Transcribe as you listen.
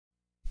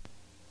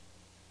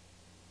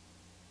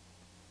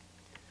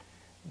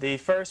The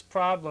first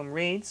problem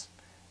reads,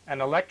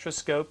 an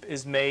electroscope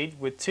is made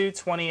with two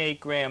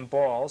 28-gram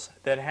balls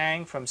that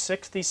hang from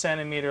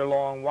 60-centimeter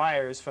long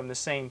wires from the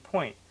same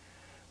point.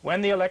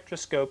 When the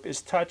electroscope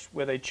is touched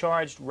with a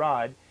charged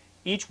rod,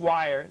 each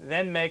wire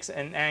then makes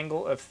an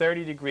angle of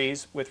 30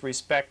 degrees with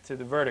respect to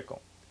the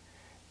vertical.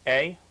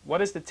 A.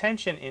 What is the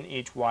tension in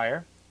each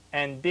wire?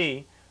 And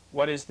B.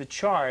 What is the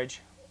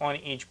charge on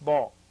each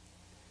ball?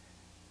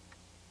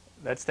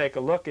 Let's take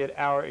a look at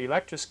our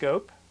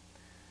electroscope.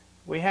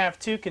 We have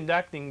two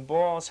conducting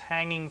balls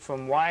hanging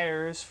from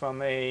wires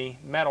from a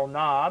metal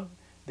knob.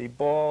 The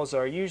balls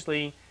are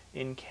usually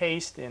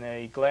encased in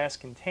a glass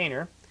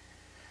container.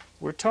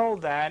 We're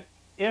told that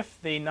if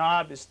the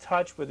knob is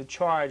touched with a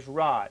charged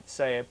rod,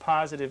 say a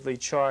positively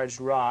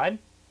charged rod,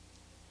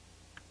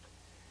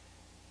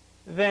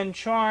 then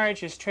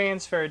charge is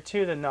transferred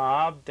to the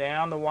knob,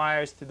 down the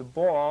wires to the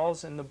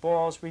balls, and the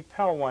balls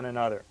repel one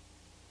another.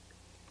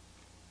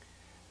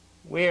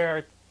 We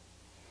are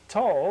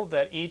told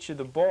that each of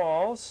the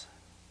balls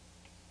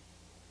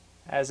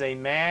has a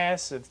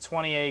mass of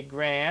 28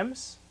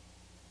 grams.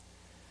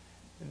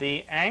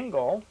 The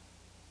angle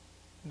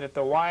that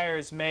the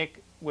wires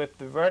make with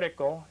the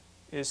vertical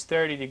is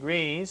 30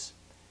 degrees,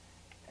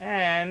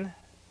 and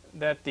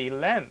that the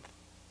length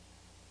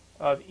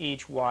of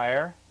each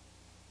wire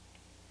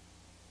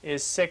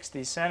is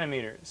 60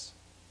 centimeters.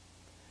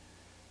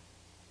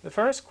 The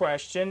first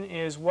question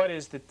is, what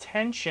is the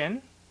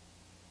tension?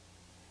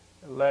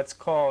 Let's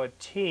call it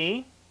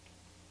T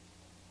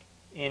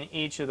in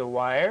each of the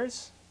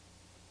wires.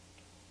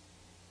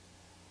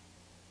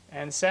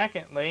 And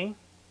secondly,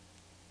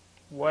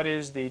 what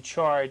is the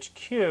charge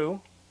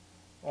Q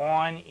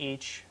on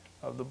each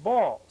of the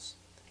balls?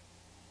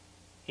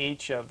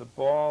 Each of the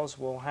balls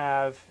will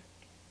have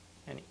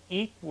an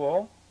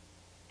equal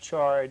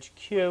charge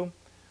Q.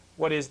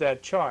 What is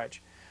that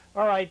charge?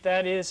 All right,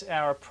 that is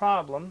our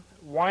problem.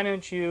 Why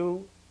don't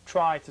you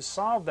try to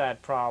solve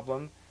that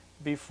problem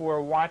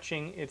before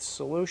watching its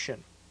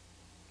solution?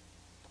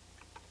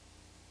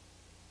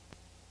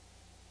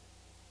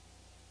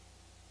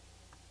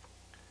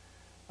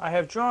 I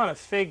have drawn a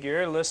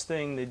figure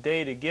listing the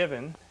data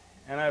given,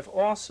 and I've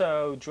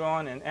also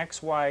drawn an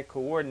XY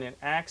coordinate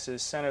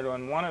axis centered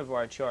on one of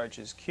our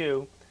charges,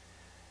 Q,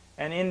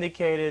 and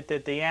indicated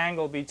that the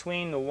angle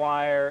between the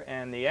wire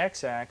and the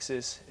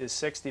x-axis is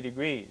 60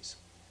 degrees.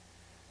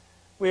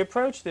 We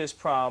approach this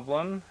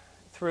problem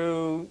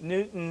through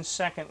Newton's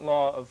second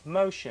law of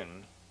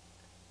motion.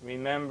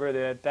 Remember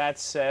that that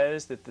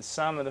says that the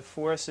sum of the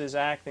forces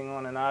acting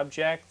on an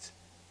object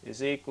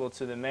is equal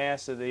to the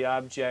mass of the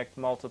object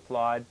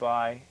multiplied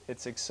by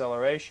its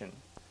acceleration.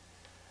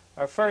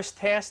 Our first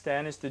task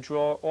then is to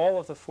draw all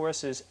of the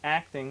forces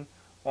acting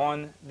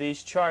on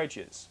these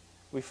charges.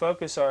 We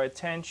focus our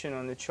attention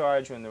on the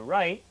charge on the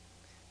right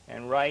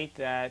and write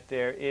that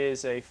there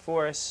is a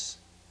force,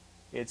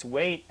 its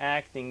weight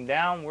acting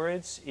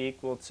downwards,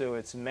 equal to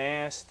its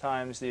mass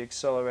times the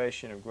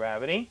acceleration of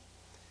gravity.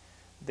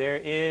 There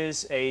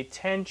is a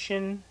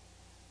tension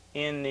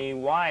in the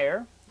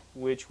wire,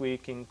 which we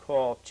can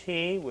call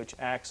T, which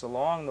acts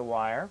along the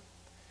wire.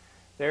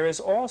 There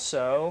is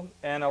also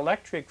an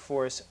electric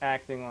force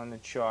acting on the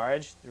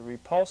charge, the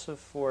repulsive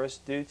force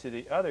due to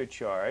the other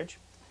charge,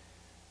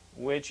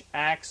 which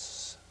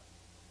acts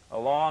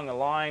along a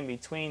line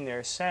between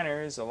their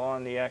centers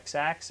along the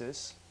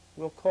x-axis.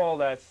 We'll call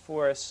that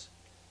force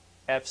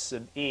F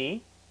sub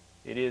E.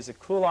 It is a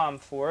Coulomb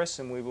force,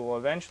 and we will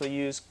eventually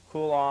use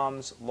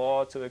Coulomb's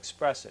law to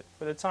express it.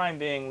 For the time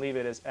being, leave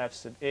it as F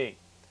sub E.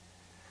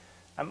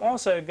 I'm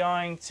also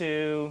going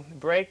to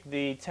break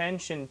the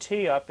tension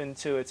T up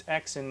into its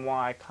x and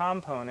y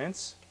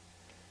components.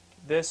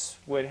 This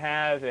would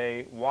have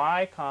a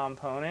y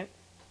component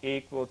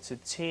equal to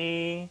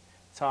T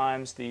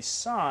times the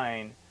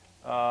sine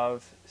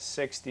of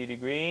 60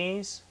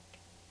 degrees,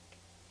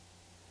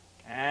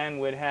 and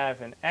would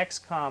have an x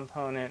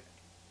component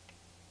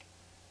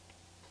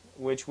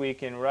which we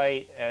can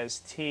write as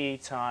T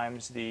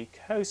times the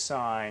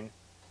cosine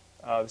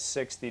of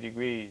 60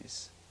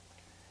 degrees.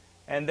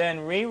 And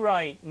then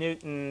rewrite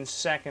Newton's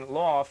second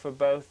law for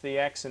both the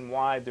x and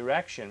y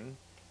direction.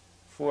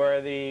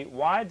 For the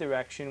y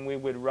direction, we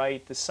would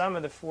write the sum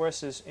of the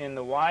forces in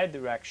the y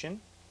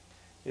direction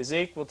is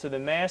equal to the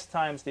mass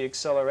times the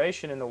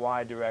acceleration in the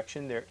y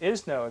direction. There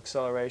is no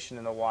acceleration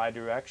in the y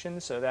direction,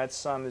 so that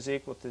sum is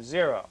equal to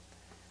 0.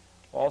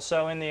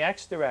 Also in the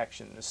x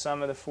direction, the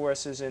sum of the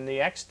forces in the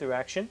x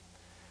direction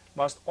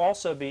must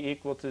also be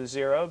equal to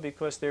 0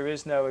 because there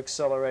is no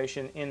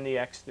acceleration in the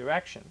x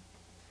direction.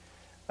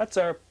 Let's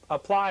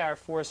apply our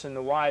force in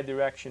the y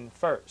direction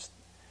first.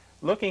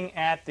 Looking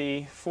at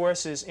the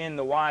forces in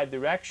the y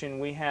direction,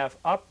 we have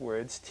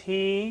upwards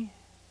T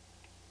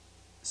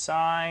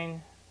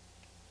sine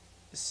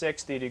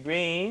 60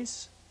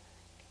 degrees,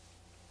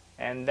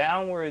 and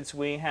downwards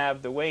we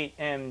have the weight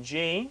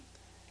mg,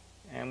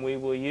 and we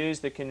will use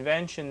the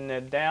convention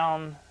that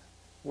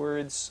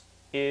downwards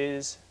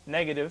is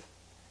negative,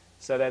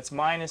 so that's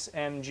minus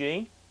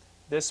mg.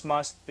 This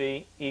must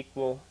be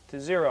equal to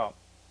 0.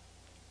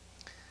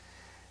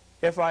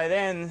 If I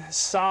then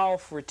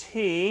solve for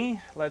t,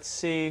 let's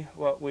see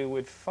what we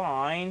would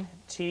find.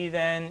 T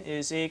then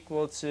is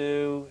equal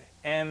to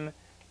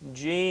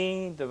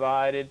mg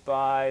divided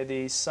by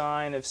the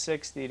sine of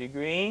 60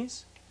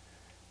 degrees.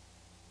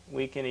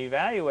 We can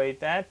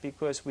evaluate that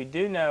because we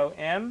do know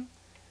m.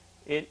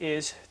 It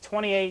is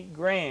 28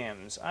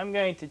 grams. I'm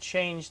going to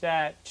change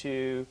that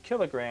to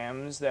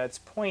kilograms. That's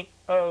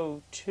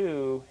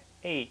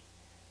 0.028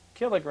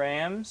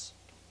 kilograms.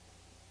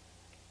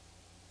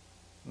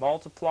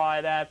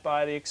 Multiply that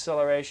by the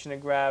acceleration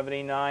of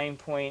gravity,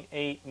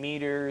 9.8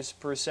 meters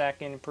per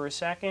second,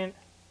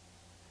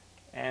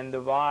 and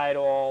divide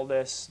all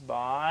this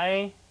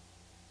by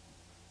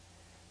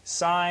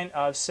sine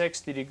of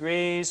 60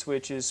 degrees,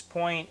 which is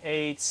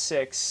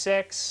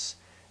 0.866,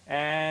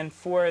 and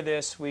for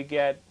this we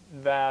get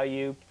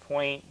value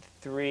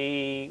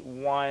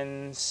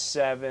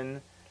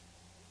 0.317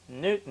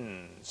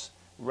 newtons,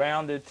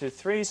 rounded to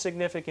 3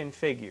 significant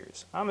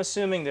figures. I'm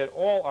assuming that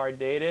all our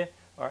data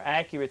are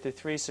accurate to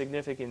 3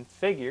 significant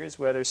figures,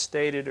 whether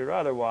stated or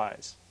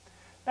otherwise.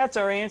 That's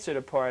our answer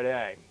to Part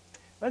A.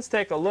 Let's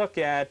take a look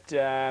at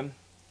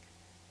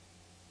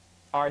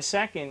our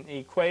second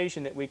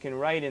equation that we can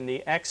write in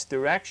the x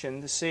direction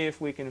to see if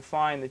we can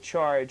find the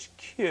charge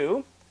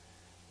Q,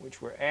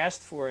 which we're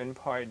asked for in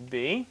Part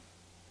B.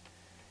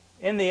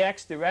 In the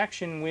x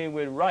direction, we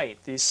would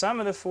write the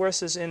sum of the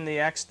forces in the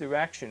x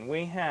direction.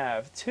 We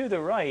have to the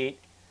right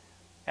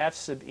F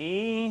sub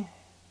E,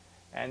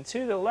 and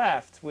to the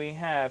left we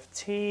have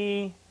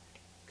T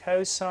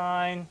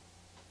cosine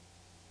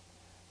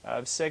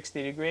of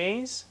 60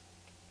 degrees.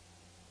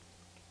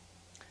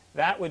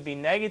 That would be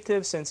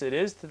negative since it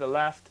is to the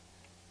left.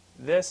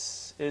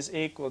 This is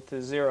equal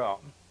to 0.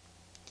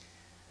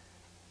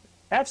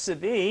 F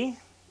sub E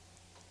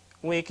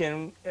we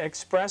can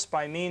express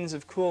by means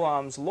of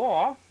Coulomb's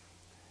law.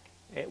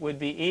 It would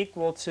be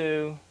equal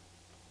to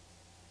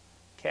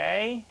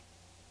K,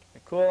 the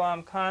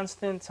Coulomb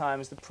constant,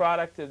 times the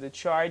product of the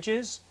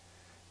charges,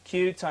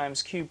 Q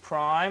times Q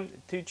prime. The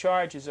two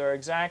charges are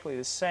exactly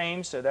the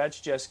same, so that's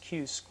just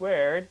Q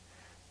squared.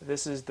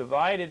 This is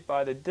divided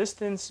by the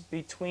distance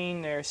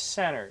between their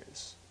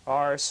centers,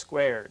 R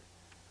squared.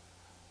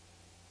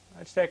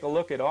 Let's take a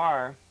look at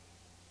R.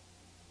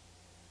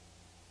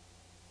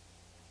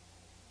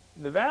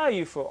 The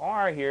value for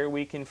R here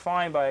we can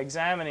find by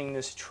examining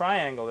this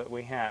triangle that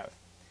we have.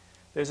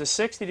 There's a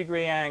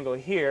 60-degree angle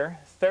here.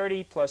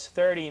 30 plus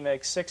 30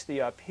 makes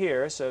 60 up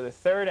here, so the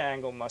third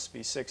angle must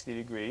be 60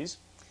 degrees.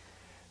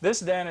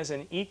 This then is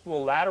an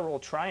equilateral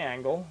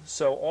triangle,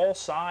 so all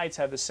sides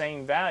have the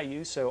same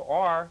value, so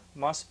R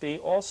must be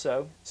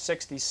also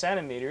 60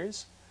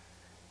 centimeters.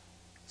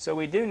 So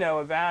we do know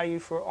a value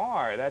for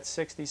R. That's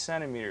 60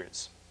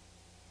 centimeters.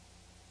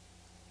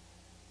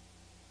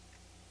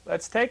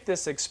 Let's take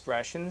this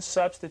expression,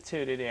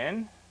 substitute it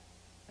in,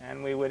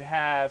 and we would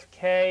have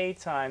K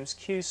times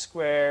Q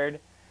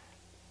squared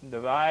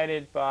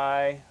divided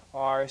by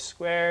R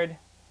squared,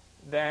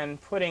 then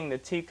putting the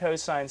T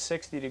cosine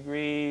 60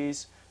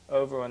 degrees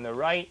over on the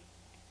right,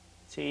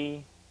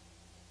 T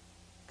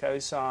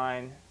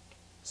cosine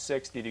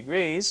 60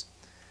 degrees.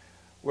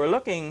 We're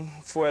looking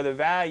for the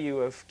value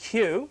of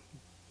Q.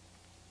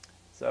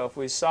 So if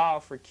we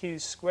solve for Q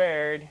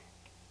squared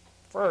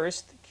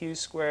first, Q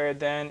squared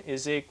then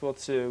is equal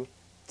to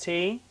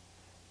T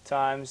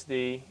times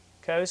the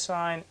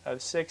cosine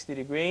of 60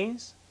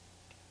 degrees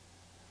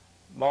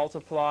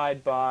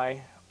multiplied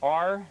by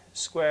R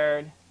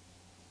squared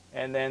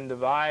and then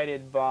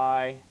divided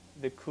by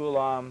the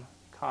Coulomb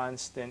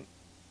constant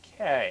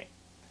K.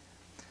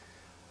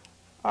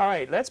 All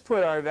right, let's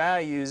put our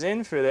values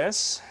in for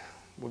this.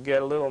 We'll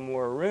get a little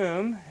more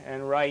room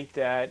and write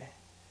that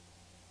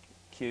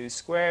Q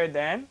squared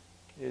then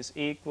is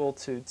equal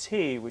to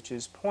T, which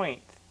is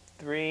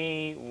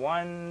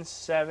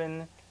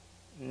 0.317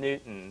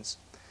 newtons,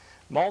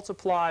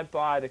 multiplied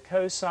by the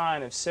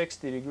cosine of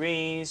 60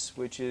 degrees,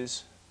 which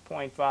is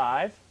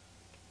 0.5,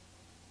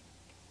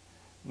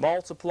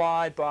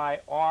 multiplied by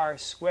R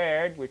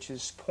squared, which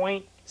is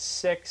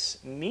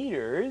 0.6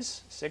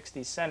 meters,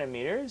 60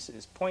 centimeters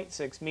is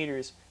 0.6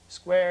 meters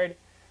squared.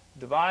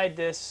 Divide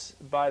this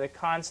by the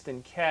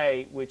constant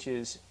K, which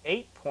is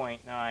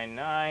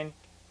 8.99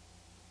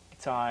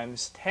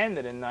 times 10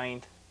 to the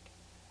 9th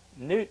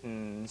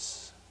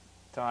newtons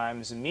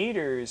times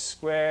meters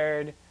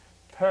squared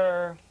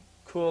per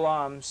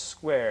Coulomb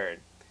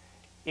squared.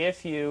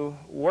 If you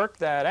work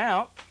that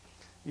out,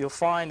 you'll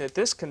find that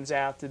this comes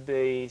out to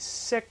be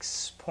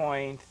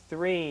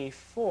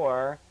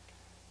 6.34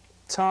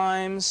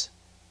 times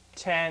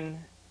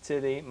 10 to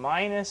the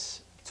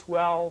minus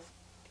 12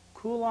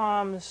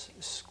 coulombs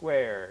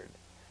squared.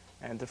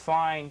 And to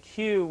find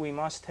Q, we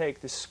must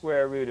take the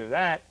square root of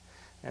that.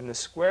 And the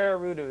square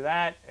root of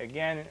that,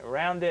 again,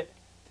 round it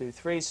to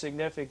 3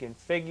 significant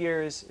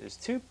figures, is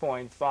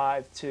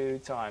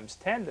 2.52 times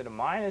 10 to the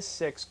minus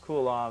 6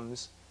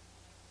 coulombs,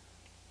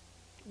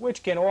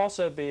 which can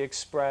also be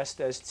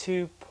expressed as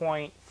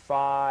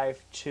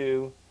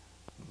 2.52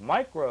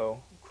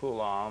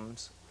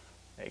 microcoulombs,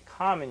 a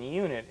common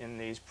unit in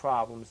these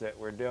problems that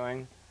we're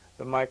doing,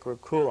 the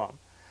microcoulomb.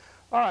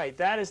 All right,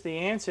 that is the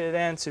answer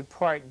then to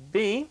part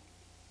B.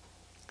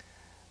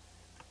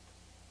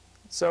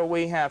 So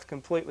we have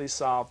completely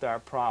solved our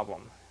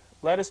problem.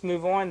 Let us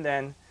move on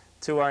then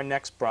to our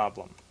next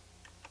problem.